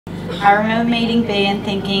I remember meeting B and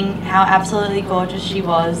thinking how absolutely gorgeous she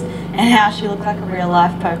was and how she looked like a real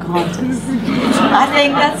life Pocahontas. I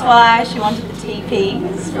think that's why she wanted the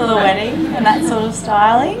teepees for the wedding and that sort of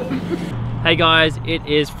styling. Hey guys, it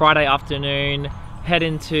is Friday afternoon.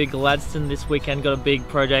 Heading to Gladstone this weekend. Got a big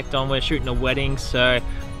project on. We're shooting a wedding, so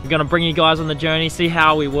we're gonna bring you guys on the journey, see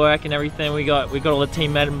how we work and everything. We got all the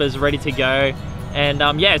team members ready to go,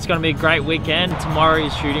 and yeah, it's gonna be a great weekend. Tomorrow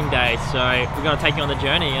is shooting day, so we're gonna take you on the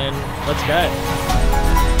journey and let's go.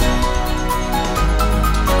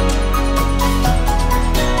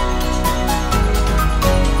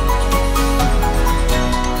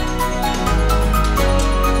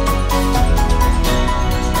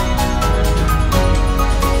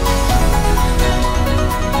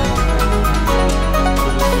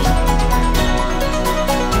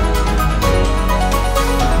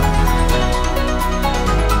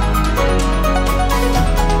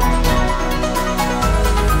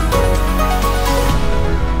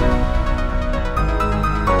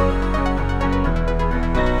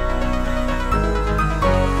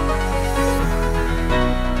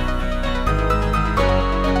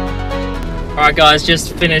 Alright guys,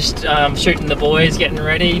 just finished shooting the boys, getting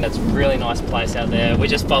ready. It's a really nice place out there. We're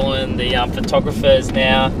just following the photographers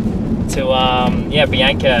now to yeah,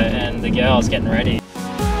 Bianca and the girls getting ready.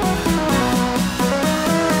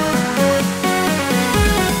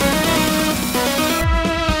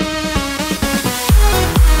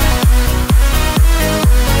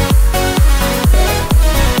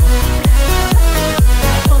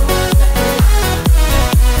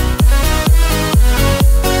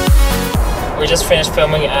 We just finished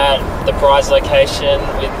filming at the bride's location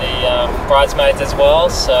with the bridesmaids as well,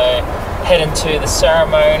 so heading to the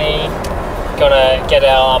ceremony, gonna get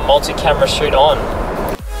our multi-camera shoot on.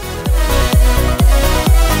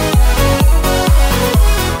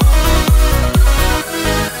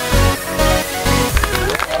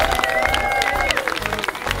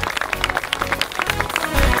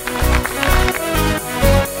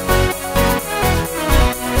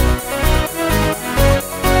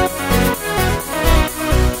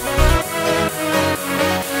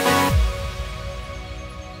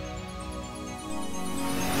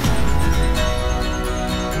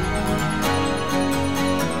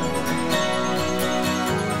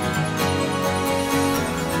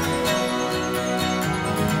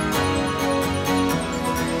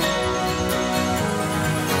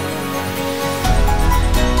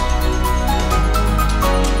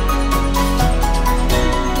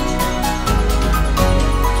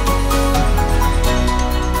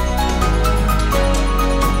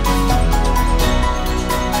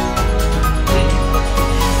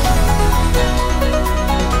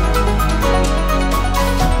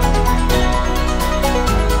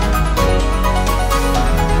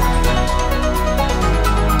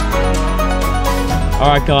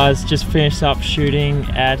 Alright guys, just finished up shooting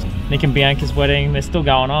at Nick and Bianca's wedding. They're still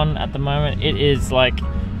going on at the moment. It is like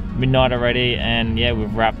midnight already, and yeah,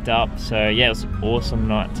 we've wrapped up. So yeah, it was an awesome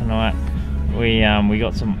night tonight. We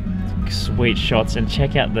got some sweet shots, and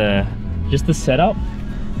check out just the setup.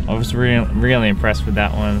 I was really impressed with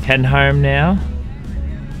that one. Heading home now,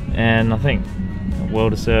 and I think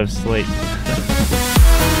well-deserved sleep.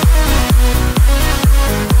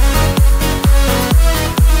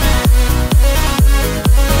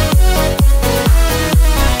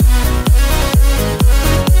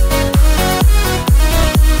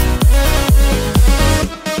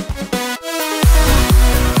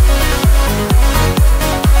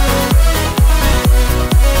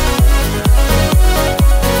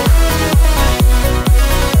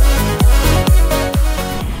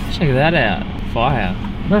 Check that out, fire.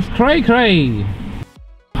 That's cray.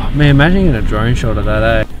 Oh, man, imagine getting a drone shot of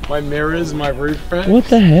that, eh? My mirrors, my roof vents. What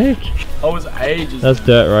the heck? I was ages. That's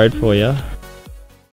dirt road for you.